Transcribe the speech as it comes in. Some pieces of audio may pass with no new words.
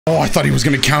Oh, I thought he was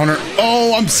gonna counter.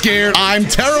 Oh, I'm scared. I'm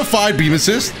terrified. Beam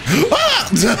assist.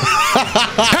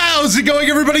 How's it going,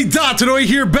 everybody? Dotodoya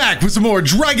here, back with some more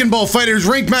Dragonball FighterZ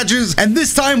ranked matches. And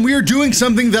this time we are doing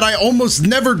something that I almost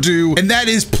never do, and that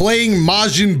is playing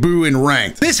Majin Buu in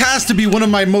ranked. This has to be one of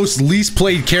my most least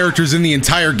played characters in the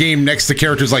entire game, next to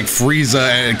characters like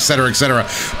Frieza, etc., etc.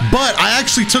 But I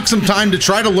actually took some time to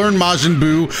try to learn Majin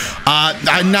Buu.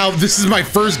 Now this is my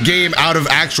first game out of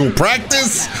actual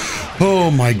practice.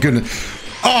 Oh my goodness.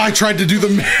 Oh, I tried to do the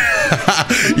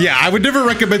yeah, I would never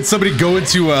recommend somebody go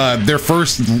into their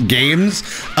first games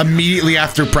immediately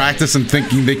after practice and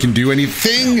thinking they can do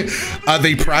anything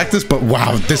they practice, but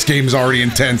wow, this game is already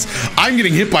intense. I'm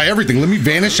getting hit by everything. Let me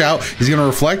vanish out. He's gonna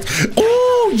reflect.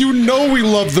 Oh, you know we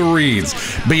love the reads.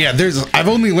 But yeah, I've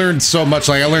only learned so much.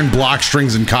 Like I learned block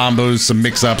strings and combos, some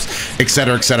mix-ups,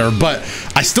 etc., etc. But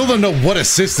I still don't know what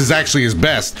assist is actually his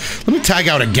best. Let me tag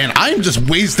out again. I am just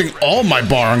wasting all my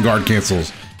bar on guard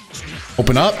cancels.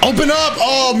 Open up, open up.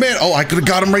 Oh man, oh, I could have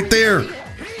got him right there.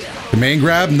 Command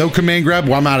grab, no command grab.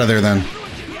 Well, I'm out of there then.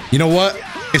 You know what?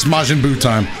 It's Majin Buu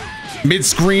time. Mid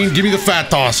screen, give me the fat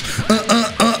toss.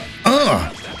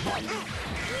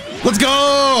 Let's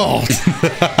go.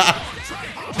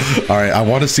 All right, I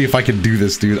want to see if I can do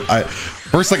this, dude.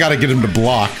 First I got to get him to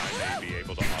block.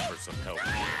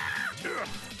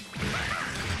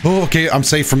 Oh, okay, I'm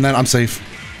safe from that. I'm safe.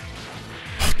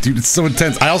 Dude, it's so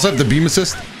intense. I also have the beam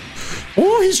assist.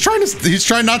 Oh, he's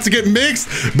trying not to get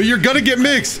mixed, but you're gonna get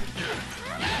mixed.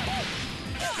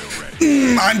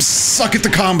 I'm suck at the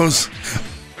combos.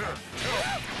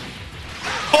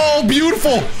 Oh,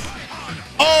 beautiful.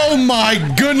 Oh my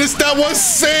goodness, that was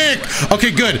sick. Okay,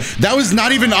 good. That was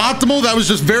not even optimal. That was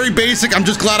just very basic. I'm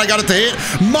just glad I got it to hit.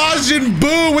 Majin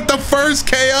Buu with the first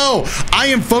KO. I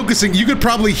am focusing. You could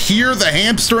probably hear the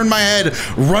hamster in my head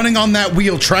running on that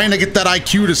wheel, trying to get that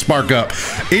IQ to spark up.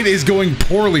 It is going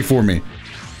poorly for me.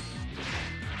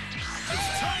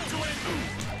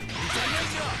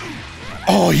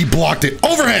 Oh, he blocked it.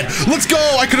 Overhead. Let's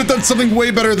go. I could have done something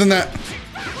way better than that.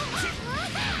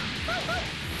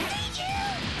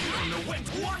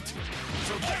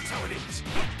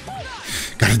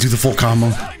 Gotta do the full combo.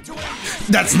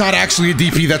 That's not actually a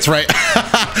DP, that's right.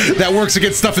 That works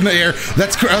against stuff in the air.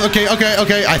 That's okay.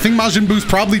 I think Majin Buu's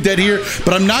probably dead here,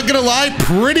 but I'm not gonna lie,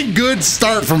 pretty good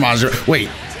start for Majin. Wait.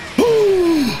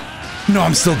 No,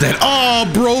 I'm still dead. Oh,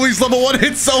 Broly's level 1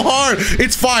 hit so hard.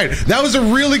 It's fine. That was a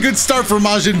really good start for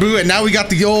Majin Buu, and now we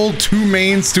got the old two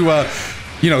mains to,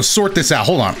 you know, sort this out.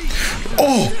 Hold on.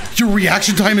 Oh, your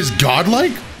reaction time is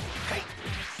godlike?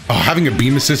 Oh, having a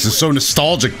beam assist is so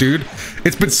nostalgic, dude.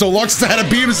 It's been so long since I had a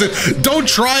beam assist. Don't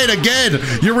try it again.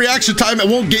 Your reaction time, it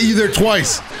won't get you there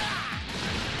twice.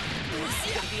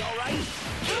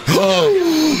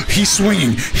 Oh, he's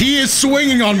swinging. He is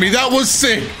swinging on me. That was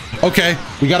sick. Okay,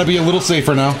 we gotta be a little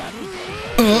safer now.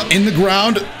 In the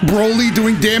ground, Broly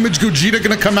doing damage. Gogeta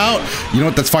gonna come out. You know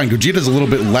what? That's fine. Gogeta's a little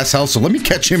bit less health, so let me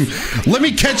catch him. Let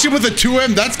me catch him with a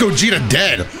 2M. That's Gogeta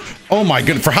dead. Oh my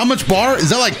goodness. For how much bar?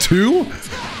 Is that like 2?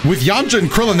 With Yamcha and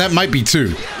Krillin, that might be 2.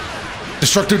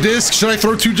 Destructo Disc. Should I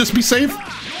throw 2 just to be safe?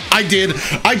 I did,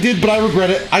 but I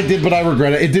regret it. I did, but I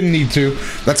regret it. It didn't need to.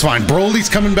 That's fine. Broly's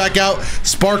coming back out,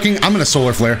 sparking. I'm gonna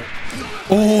solar flare.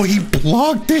 Oh, he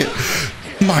blocked it.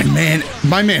 My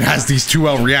man has these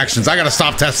 2L reactions. I gotta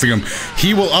stop testing him.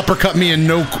 He will uppercut me and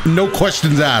no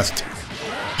questions asked.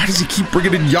 Why does he keep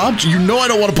bringing in Yamcha? You know I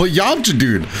don't want to play Yamcha,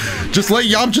 dude. Just let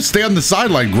Yamcha stay on the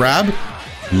sideline. Grab.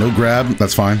 No grab.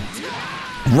 That's fine.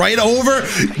 Right over.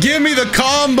 Give me the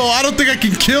combo. I don't think I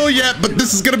can kill yet, but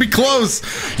this is gonna be close.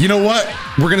 You know what?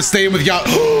 We're gonna stay in with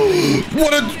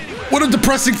Yamcha. What a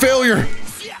depressing failure.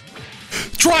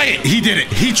 Try it. He did it.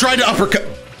 He tried to uppercut.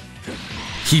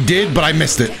 He did, but I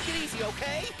missed it.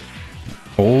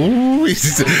 Oh,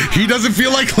 he doesn't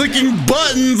feel like clicking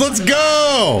buttons. Let's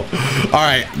go. All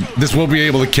right, this will be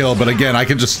able to kill, but again, I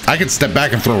can step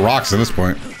back and throw rocks at this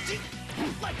point.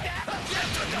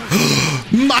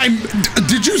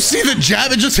 Did you see the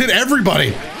jab? It just hit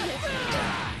everybody.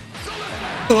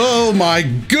 Oh my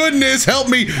goodness, help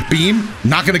me. Beam,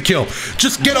 not gonna kill.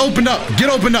 Just get opened up, get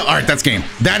opened up. All right, that's game.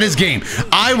 That is game.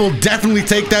 I will definitely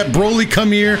take that. Broly,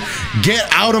 come here. Get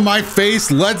out of my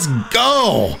face. Let's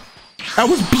go. That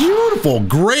was beautiful.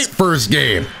 Great first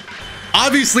game.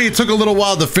 Obviously, it took a little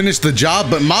while to finish the job,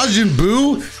 but Majin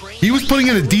Buu, he was putting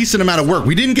in a decent amount of work.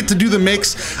 We didn't get to do the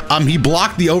mix. He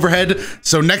blocked the overhead,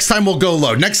 so next time we'll go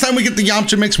low. Next time we get the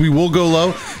Yamcha mix, we will go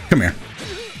low. Come here.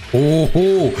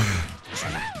 Oh.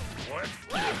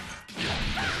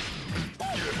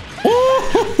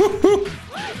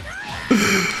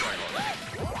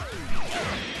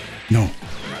 No.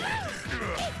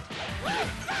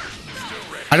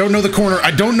 I don't know the corner.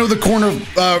 I don't know the corner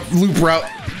loop route.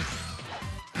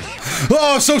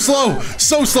 Oh, so slow.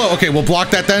 So slow. Okay, we'll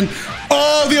block that then.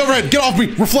 Oh, the overhead. Get off me.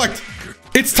 Reflect.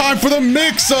 It's time for the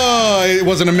mix. It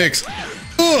wasn't a mix.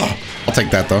 Ugh. I'll take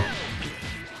that, though.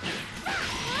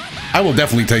 I will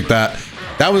definitely take that.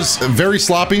 That was very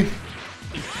sloppy.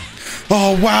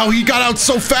 Oh, wow. He got out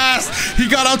so fast. He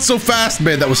got out so fast.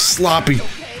 Man, that was sloppy.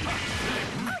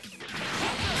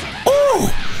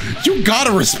 Oh, you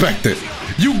gotta respect it.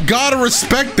 You gotta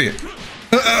respect it.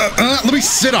 Let me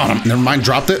sit on him. Never mind,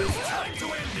 dropped it.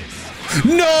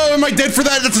 No, am I dead for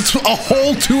that? That's a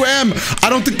whole 2M. I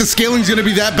don't think the scaling's gonna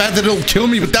be that bad that it'll kill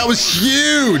me, but that was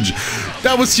huge.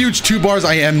 That was huge. 2 bars,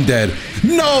 I am dead.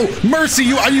 No, mercy,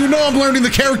 you know I'm learning the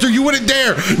character. You wouldn't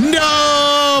dare.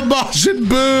 No, Majin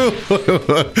Buu.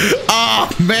 Ah,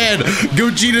 man,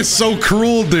 Gogeta's so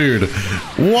cruel, dude.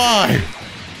 Why?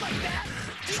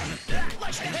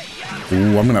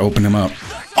 Ooh, I'm gonna open him up.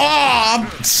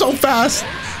 Oh, so fast.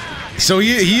 So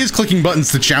he is clicking buttons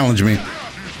to challenge me.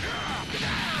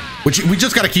 Which we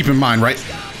just got to keep in mind, right?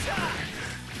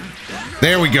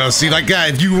 There we go. See, like that,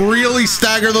 if you really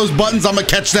stagger those buttons, I'm going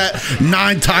to catch that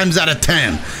 9 times out of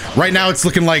 10. Right now, it's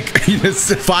looking like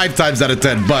it's 5 times out of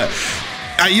 10. But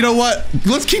you know what?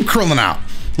 Let's keep curling out.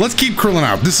 Let's keep curling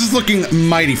out. This is looking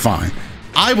mighty fine.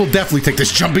 I will definitely take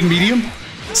this jumping medium.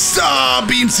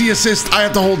 Beam C assist. I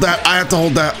have to hold that. I have to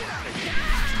hold that.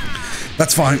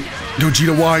 That's fine.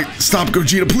 Gogeta, why? Stop,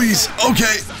 Gogeta, please.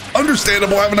 Okay.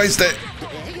 Understandable. Have a nice day.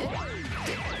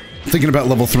 Thinking about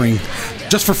level 3.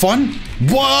 Just for fun?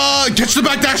 What? Catch the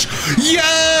backdash.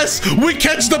 Yes! We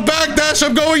catch the backdash.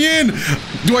 I'm going in.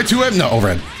 Do I 2M? No,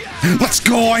 overhead. Let's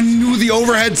go. I knew the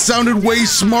overhead sounded way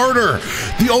smarter.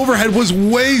 The overhead was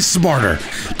way smarter.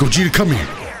 Gogeta, come here.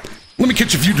 Let me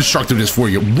catch a few destructiveness for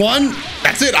you. 1.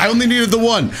 That's it. I only needed the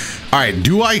 1. All right.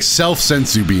 Do I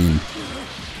self-sensu beam?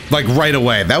 Like right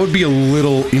away. That would be a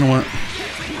little, you know what?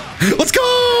 Let's go!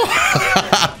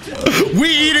 We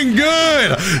eating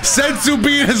good! Sensu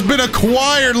bean has been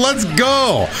acquired. Let's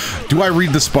go! Do I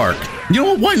read the spark? You know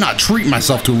what? Why not treat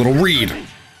myself to a little read?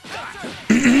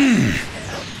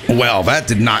 Well, that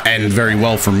did not end very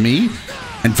well for me.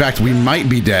 In fact, we might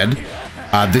be dead.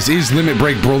 This is limit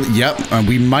break, bro. Yep,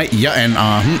 we might. Yeah, and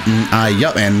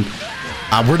yep, and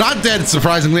we're not dead.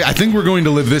 Surprisingly, I think we're going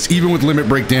to live this, even with limit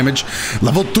break damage.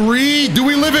 Level 3. Do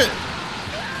we live it?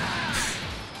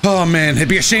 Oh man, it'd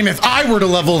be a shame if I were to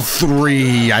level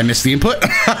 3. I missed the input.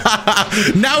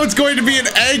 Now it's going to be an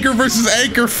anchor versus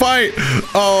anchor fight.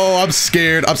 Oh, I'm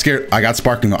scared. I'm scared. I got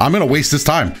sparking though. I'm gonna waste his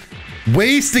time.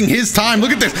 Wasting his time.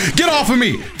 Look at this. Get off of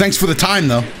me. Thanks for the time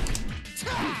though.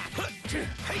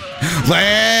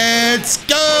 Let's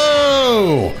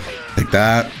go. Like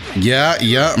that. Yeah.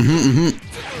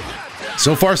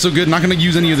 So far, so good. Not gonna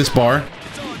use any of this bar.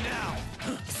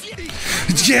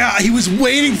 Yeah, he was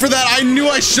waiting for that. I knew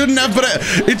I shouldn't have, but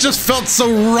it just felt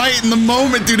so right in the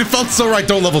moment, dude. It felt so right.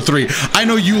 Don't level 3. I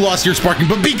know you lost your sparking,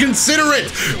 but be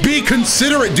considerate. Be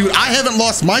considerate, dude. I haven't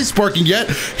lost my sparking yet.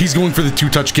 He's going for the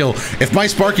 2-touch kill. If my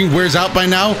sparking wears out by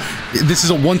now, this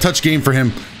is a 1-touch game for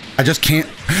him. I just can't.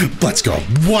 Let's go.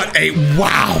 What a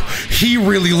wow. He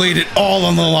really laid it all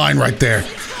on the line right there.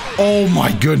 Oh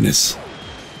my goodness.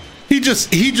 He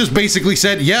just basically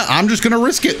said, yeah, I'm just gonna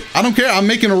risk it. I don't care. I'm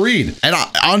making a read. And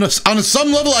on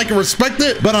some level, I can respect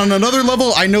it. But on another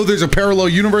level, I know there's a parallel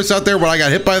universe out there where I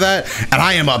got hit by that. And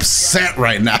I am upset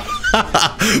right now.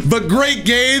 But great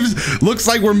games. Looks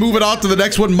like we're moving on to the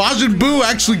next one. Majin Buu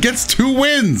actually gets 2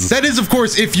 wins. That is, of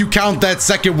course, if you count that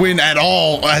second win at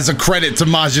all as a credit to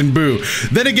Majin Buu.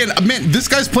 Then again, man, this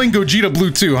guy's playing Gogeta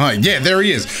Blue too, huh? Yeah, there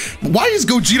he is. Why is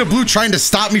Gogeta Blue trying to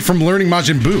stop me from learning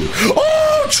Majin Buu?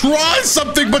 Oh, try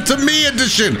something but to me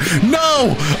edition.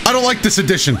 No, I don't like this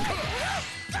edition.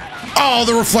 Oh,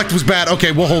 the reflect was bad.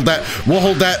 Okay, we'll hold that. We'll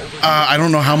hold that. I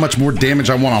don't know how much more damage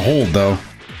I want to hold though.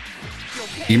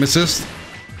 Beam assist.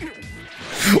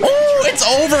 Oh, it's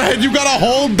overhead. You gotta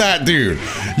hold that, dude.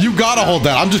 You gotta hold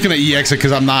that. I'm just gonna EX it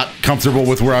because I'm not comfortable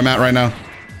with where I'm at right now.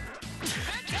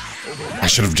 I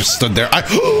should have just stood there.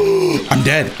 I'm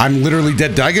dead. I'm literally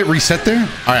dead. Did I get reset there?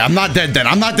 All right, I'm not dead then.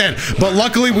 I'm not dead. But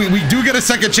luckily, we do get a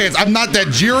second chance. I'm not dead.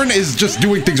 Jiren is just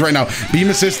doing things right now. Beam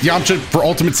assist, Yamcha for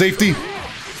ultimate safety.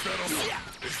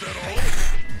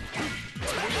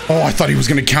 Oh, I thought he was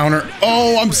going to counter.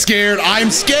 Oh, I'm scared. I'm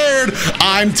scared.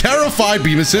 I'm terrified.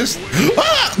 Beam assist.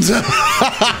 Ah!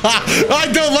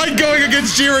 I don't like going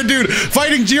against Jiren, dude.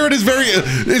 Fighting Jiren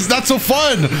is not so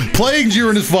fun. Playing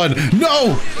Jiren is fun.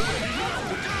 No.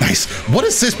 Nice. What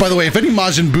assist, by the way, if any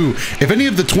Majin Buu, if any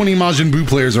of the 20 Majin Buu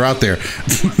players are out there,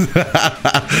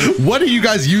 what do you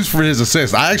guys use for his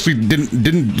assist? I actually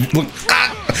didn't look.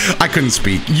 I couldn't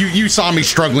speak. You saw me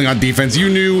struggling on defense. You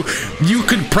knew, you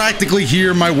could practically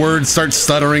hear my words start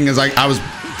stuttering as I was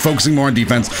focusing more on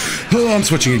defense. Oh, I'm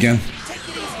switching again.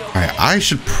 All right, I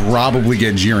should probably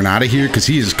get Jiren out of here because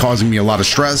he is causing me a lot of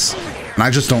stress. And I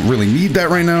just don't really need that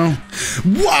right now.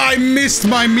 Why, I missed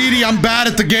my meaty. I'm bad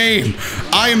at the game.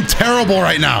 I am terrible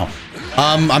right now.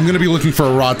 I'm going to be looking for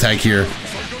a raw tag here.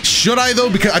 Should I, though?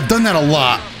 Because I've done that a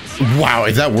lot. Wow,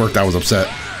 if that worked, I was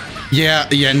upset. Yeah,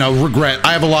 no, regret.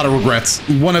 I have a lot of regrets.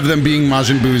 One of them being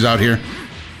Majin Buu's out here.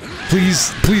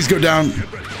 Please go down.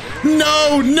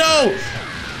 No.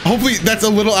 Hopefully that's a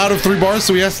little out of 3 bars,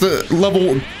 so he has to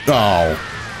level. Oh.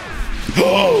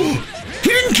 He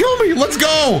didn't kill me. Let's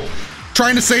go.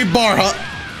 Trying to save bar, huh?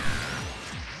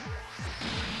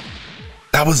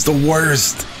 That was the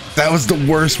worst. That was the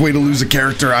worst way to lose a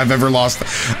character I've ever lost.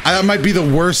 That might be the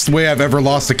worst way I've ever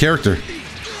lost a character.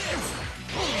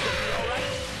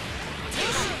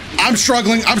 I'm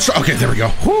struggling. Okay, there we go.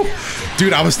 Whew.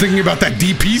 Dude, I was thinking about that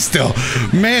DP still.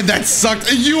 Man, that sucked.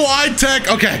 UI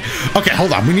tech. Okay,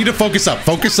 hold on. We need to focus up.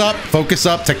 Focus up.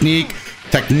 Technique.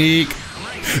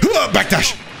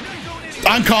 Backdash.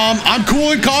 I'm calm. I'm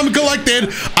cool and calm and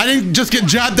collected. I didn't just get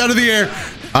jabbed out of the air.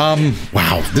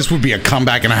 Wow, this would be a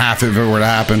comeback and a half if it were to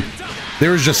happen.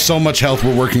 There is just so much health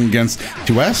we're working against.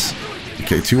 2S?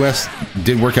 Okay, 2S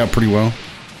did work out pretty well.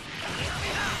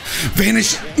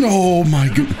 Vanish. Oh my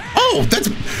goodness. Oh, that's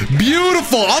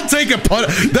beautiful. I'll take a putt.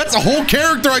 That's a whole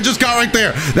character I just got right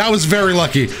there. That was very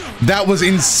lucky. That was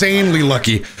insanely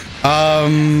lucky.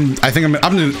 I think I'm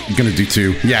gonna do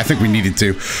 2. Yeah, I think we needed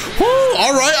 2. Woo,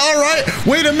 all right.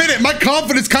 Wait a minute. My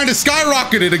confidence kind of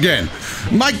skyrocketed again.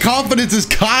 My confidence is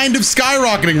kind of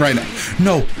skyrocketing right now.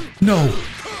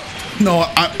 No,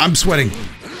 I'm sweating.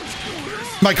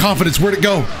 My confidence, where'd it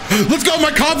go? Let's go,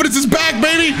 my confidence is back,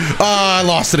 baby! I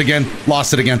lost it again.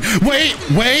 Wait.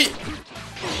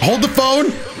 Hold the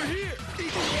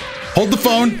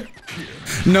phone.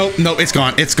 No, it's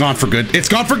gone. It's gone for good.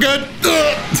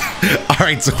 All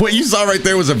right, so what you saw right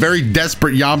there was a very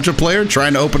desperate Yamcha player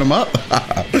trying to open him up.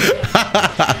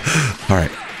 All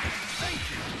right.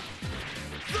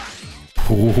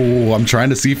 Ooh, I'm trying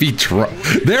to see if he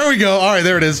there we go. All right,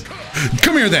 there it is.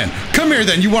 Come here then.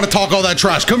 You want to talk all that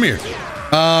trash? Come here.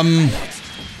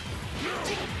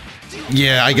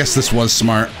 Yeah, I guess this was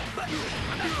smart.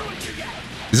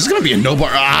 Is this gonna be a no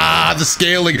bar? Ah, the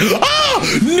scaling.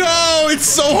 Oh no, it's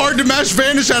so hard to mash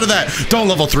vanish out of that. Don't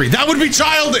level 3. That would be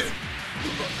childish.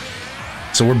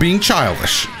 So we're being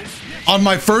childish on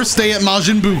my first day at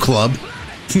Majin Buu Club.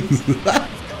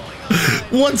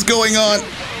 What's going on?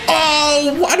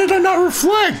 Oh, why did I not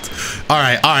reflect? All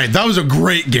right, that was a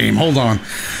great game. Hold on.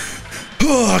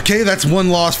 Okay, that's 1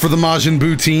 loss for the Majin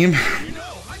Buu team.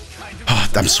 Oh,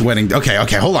 I'm sweating. Okay,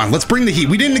 hold on. Let's bring the heat.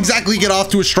 We didn't exactly get off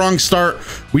to a strong start.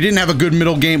 We didn't have a good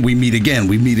middle game. We meet again.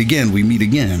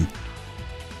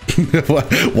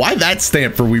 Why that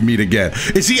stamp for we meet again?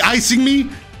 Is he icing me?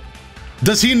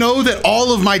 Does he know that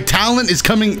all of my talent is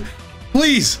coming?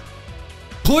 Please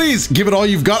give it all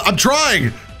you've got. I'm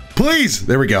trying. Please.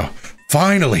 There we go.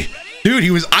 Finally. Dude,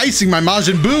 he was icing my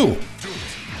Majin Buu.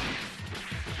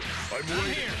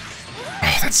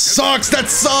 Oh, that sucks.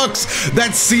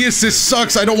 That C assist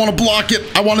sucks. I don't want to block it.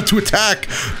 I want it to attack,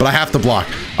 but I have to block.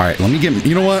 All right, let me get,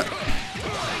 you know what?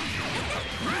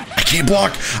 I can't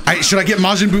block. Should I get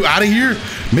Majin Buu out of here?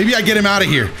 Maybe I get him out of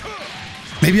here.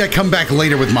 Maybe I come back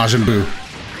later with Majin Buu.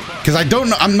 Because I don't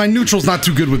know, my neutral's not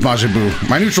too good with Majin Buu.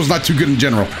 My neutral's not too good in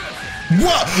general.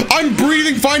 What? I'm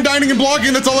breathing, fine dining, and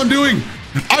blocking. That's all I'm doing.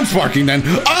 I'm sparking then.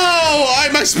 Oh,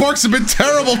 my sparks have been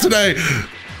terrible today.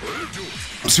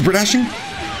 Super dashing?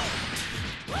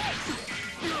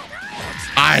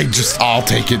 I'll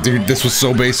take it, dude. This was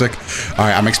so basic. All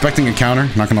right, I'm expecting a counter,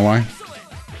 not gonna lie.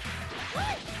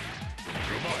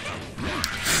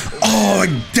 Oh, I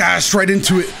dashed right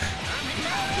into it.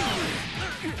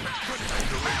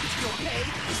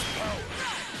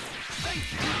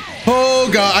 Oh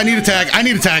god, I need a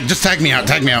tag. Just tag me out.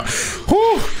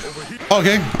 Whew.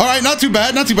 Okay. All right, not too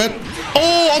bad.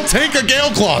 Oh, I'll take a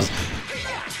Gale Claws.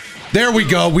 There we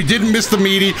go. We didn't miss the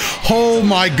meaty. Oh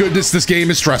my goodness, this game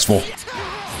is stressful.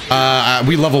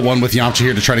 We level 1 with Yamcha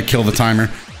here to try to kill the timer.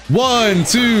 1,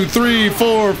 2, 3,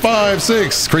 4, 5,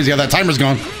 6. Crazy how that timer's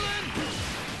gone.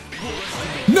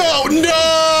 No!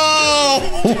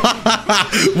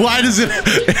 Why does it?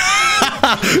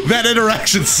 That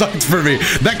interaction sucked for me.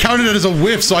 That counted as a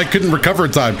whiff, so I couldn't recover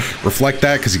in time. Reflect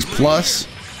that because he's plus.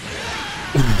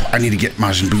 Ooh, I need to get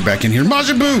Majin Buu back in here.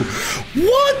 Majin Buu!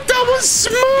 What? That was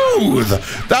smooth!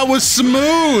 That was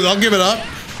smooth! I'll give it up.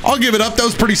 I'll give it up. That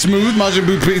was pretty smooth. Majin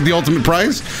Buu paid the ultimate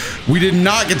prize. We did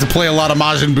not get to play a lot of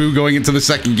Majin Buu going into the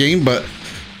second game, but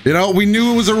you know, we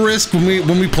knew it was a risk when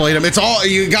we played him. It's all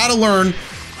you gotta learn.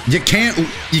 You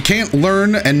can't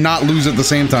learn and not lose at the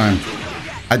same time.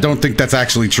 I don't think that's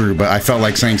actually true, but I felt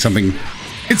like saying something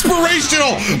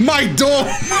inspirational. My dome,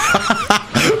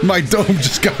 my dome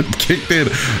just got kicked in.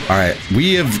 All right,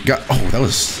 we have got. Oh, that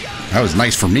was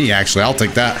nice for me actually. I'll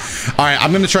take that. All right,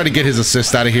 I'm gonna try to get his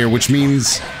assist out of here, which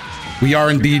means we are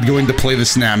indeed going to play the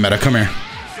snap meta. Come here.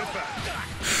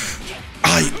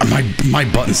 My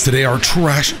buttons today are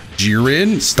trash.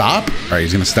 Jiren, stop. All right,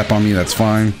 he's gonna step on me. That's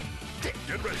fine.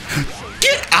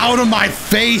 Get out of my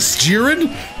face,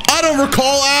 Jiren. I don't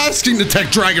recall asking to take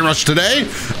Dragon Rush today.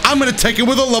 I'm gonna take it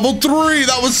with a level 3.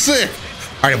 That was sick.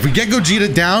 All right, if we get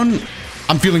Gogeta down,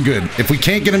 I'm feeling good. If we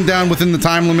can't get him down within the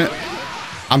time limit,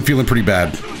 I'm feeling pretty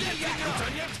bad.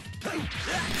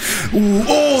 Ooh,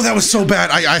 oh, that was so bad.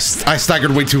 I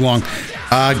staggered way too long.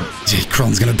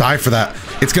 Krillin's gonna die for that.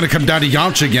 It's gonna come down to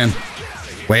Yamcha again.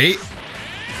 Wait.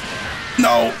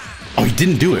 No. Oh, he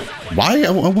didn't do it. Why? I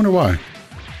wonder why.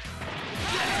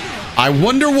 I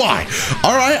wonder why.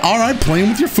 All right. Playing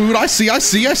with your food. I see.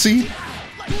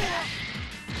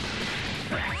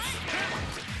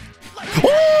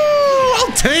 Oh,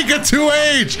 I'll take a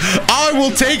 2H. I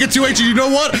will take a 2H. And you know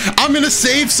what? I'm going to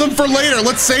save some for later.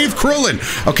 Let's save Krillin.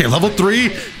 Okay, level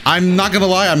 3. I'm not going to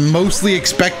lie. I'm mostly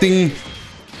expecting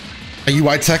a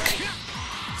UI tech.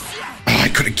 Oh, I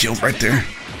could have killed right there.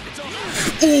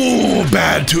 Oh,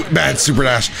 bad super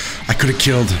dash. I could have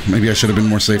killed. Maybe I should have been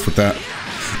more safe with that.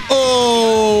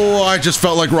 Oh, I just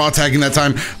felt like raw tagging that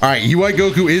time. All right, UI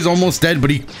Goku is almost dead, but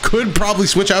he could probably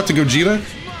switch out to Gogeta.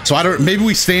 So I don't, maybe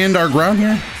we stand our ground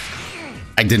here.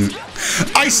 I didn't.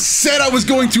 I said I was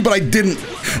going to, but I didn't.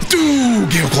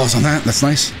 Dude, Gale Claws on that. That's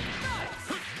nice.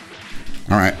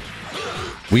 All right.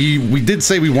 We did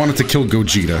say we wanted to kill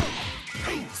Gogeta.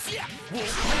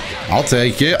 I'll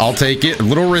take it. I'll take it. A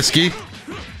little risky.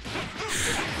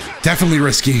 Definitely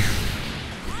risky.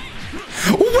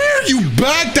 Where are you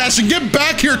backdashing? Get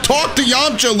back here. Talk to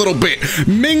Yamcha a little bit.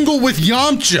 Mingle with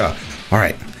Yamcha. All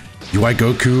right. UI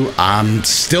Goku. I'm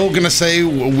still going to say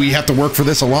we have to work for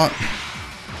this a lot.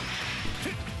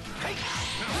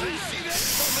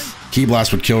 Ki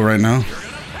Blast would kill right now.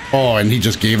 Oh, and he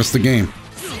just gave us the game.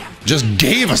 Just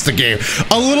gave us the game.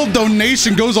 A little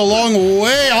donation goes a long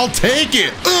way. I'll take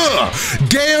it. Ugh.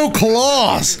 Gale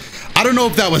Claws. I don't know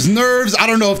if that was nerves. I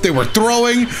don't know if they were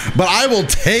throwing, but I will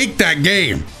take that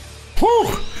game.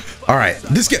 Whew. All right.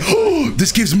 This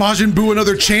gives Majin Buu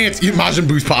another chance. Majin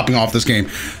Buu's popping off this game.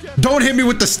 Don't hit me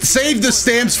with the save the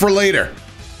stamps for later.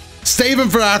 Save him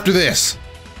for after this.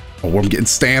 Oh, I'm getting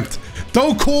stamped.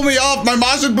 Don't cool me off. My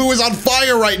Majin Buu is on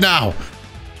fire right now.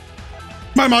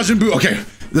 My Majin Buu. Okay.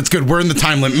 That's good. We're in the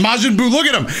time limit. Majin Buu, look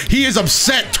at him. He is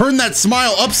upset. Turn that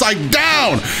smile upside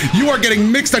down. You are getting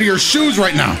mixed out of your shoes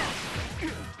right now.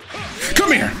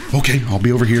 Come here. Okay, I'll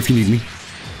be over here if you need me.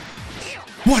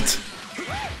 What?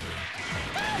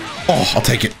 Oh, I'll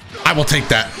take it. I will take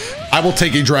that. I will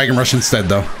take a Dragon Rush instead,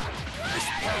 though.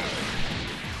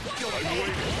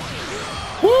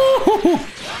 Woo!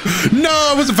 No,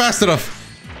 I wasn't fast enough.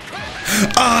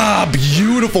 Ah,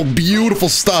 beautiful, beautiful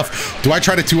stuff. Do I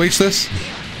try to 2H this?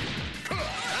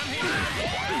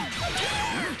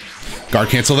 Guard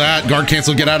cancel that. Guard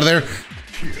cancel, get out of there.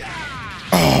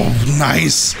 Oh,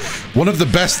 nice. One of the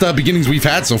best beginnings we've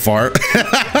had so far.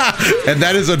 And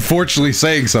that is unfortunately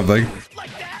saying something.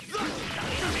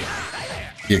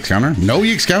 EX counter? No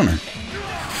EX counter.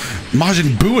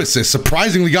 Majin Buu assist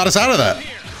surprisingly got us out of that.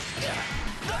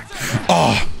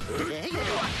 Oh.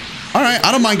 All right,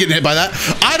 I don't mind getting hit by that.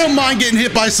 I don't mind getting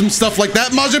hit by some stuff like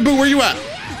that. Majin Buu, where you at?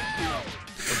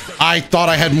 I thought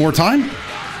I had more time.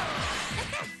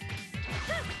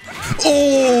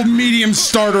 Oh, medium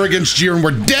starter against Jiren.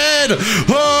 We're dead.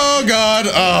 Oh, God.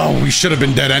 Oh, we should have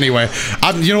been dead anyway.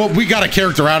 You know what? We got a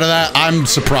character out of that. I'm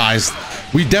surprised.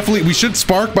 We should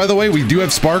spark, by the way. We do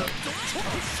have spark.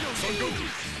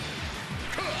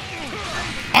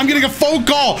 I'm getting a phone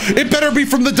call. It better be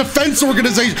from the defense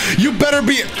organization. You better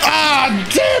be. Ah,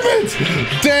 damn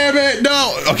it. Damn it.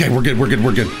 No. Okay, we're good. We're good.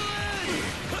 We're good.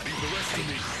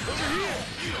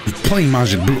 I'm playing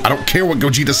Majin Buu. I don't care what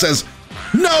Gogeta says.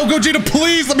 No, Gogeta,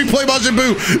 please let me play Majin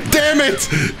Buu. Damn it.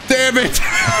 Damn it.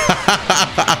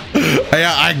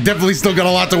 Yeah, I definitely still got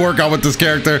a lot to work on with this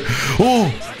character.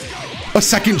 Oh, a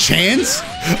second chance?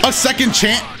 A second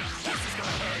chance?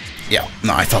 Yeah,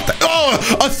 no, I thought that. Oh,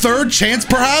 a third chance,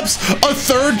 perhaps? A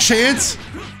third chance?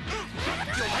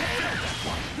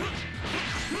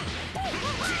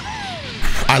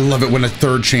 I love it when a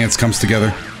third chance comes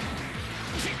together.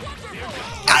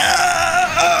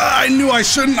 I knew I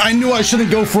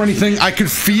shouldn't go for anything. I could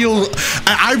feel,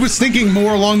 I was thinking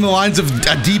more along the lines of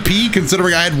a DP,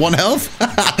 considering I had 1 health.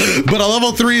 But a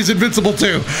level 3 is invincible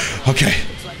too. Okay.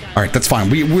 All right, that's fine.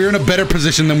 We're in a better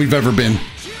position than we've ever been.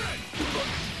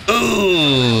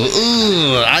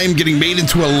 I am getting made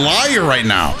into a liar right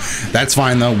now. That's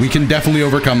fine though. We can definitely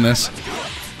overcome this.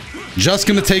 Just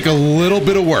gonna take a little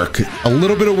bit of work. A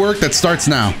little bit of work that starts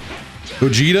now.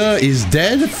 Gogeta is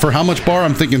dead for how much bar?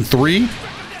 I'm thinking 3,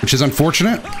 which is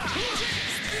unfortunate.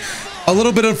 A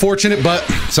little bit unfortunate, but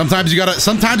sometimes you gotta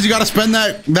spend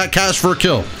that cash for a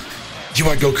kill.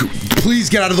 UI Goku, please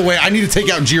get out of the way. I need to take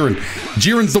out Jiren.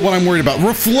 Jiren's the one I'm worried about.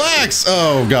 Reflex!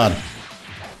 Oh god.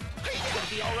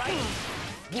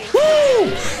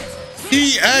 Woo!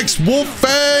 EX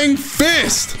Wolfang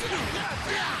Fist!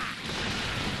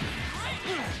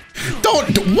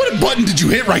 What button did you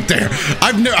hit right there?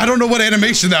 I don't know what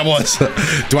animation that was.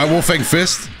 Do I Wolfang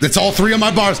Fist? It's all 3 of my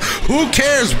bars. Who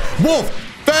cares?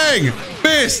 Wolfang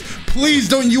Fist! Please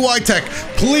don't UI tech.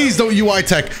 Please don't UI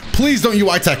tech. Please don't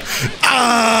UI tech.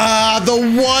 Ah, the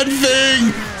one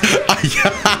thing.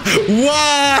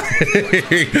 Why?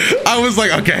 I was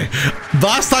like, okay.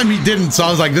 Last time he didn't, so I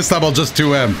was like, this time I'll just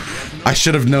 2M. I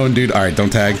should have known, dude. All right,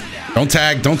 don't tag. Don't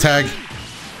tag. Don't tag.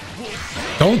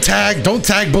 Don't tag. Don't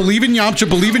tag. Believe in Yamcha.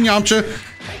 Believe in Yamcha.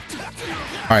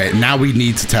 All right, now we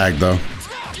need to tag, though.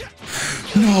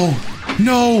 No.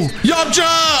 No.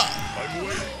 Yamcha!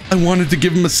 I wanted to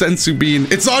give him a sensu bean.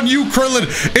 It's on you, Krillin.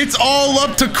 It's all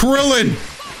up to Krillin.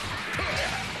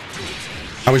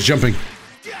 I was jumping.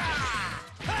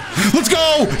 Let's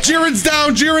go. Jiren's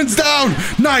down. Jiren's down.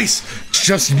 Nice.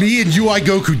 Just me and UI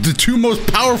Goku, the 2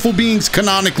 most powerful beings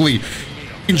canonically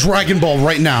in Dragon Ball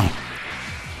right now.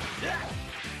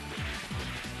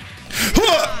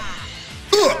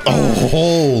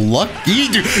 Oh, lucky.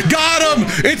 Got him.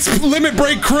 It's limit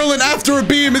break Krillin after a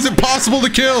beam. Is it possible to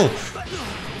kill?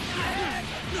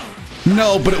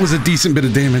 No, but it was a decent bit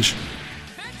of damage.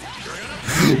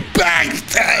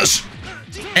 Backdash.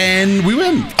 And we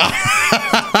win.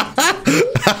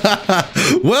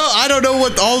 Well, I don't know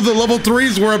what all the level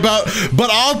 3s were about, but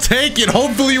I'll take it.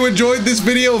 Hopefully you enjoyed this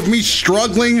video of me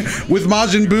struggling with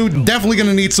Majin Buu. Definitely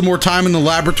gonna need some more time in the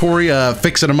laboratory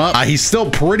fixing him up. He's still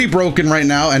pretty broken right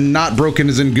now, and not broken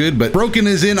as in good, but broken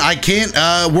as in I can't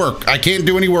work. I can't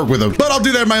do any work with him. But I'll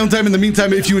do that in my own time. In the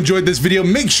meantime, if you enjoyed this video,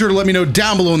 make sure to let me know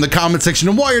down below in the comment section.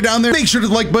 And while you're down there, make sure to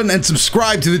the like button and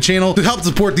subscribe to the channel to help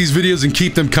support these videos and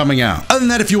keep them coming out. Other than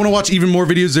that, if you want to watch even more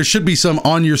videos, there should be some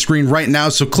on your screen right now,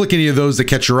 so click any of those that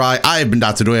catch your eye. I have been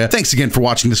Dotodoya. Thanks again for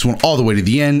watching this one all the way to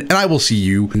the end, and I will see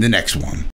you in the next one.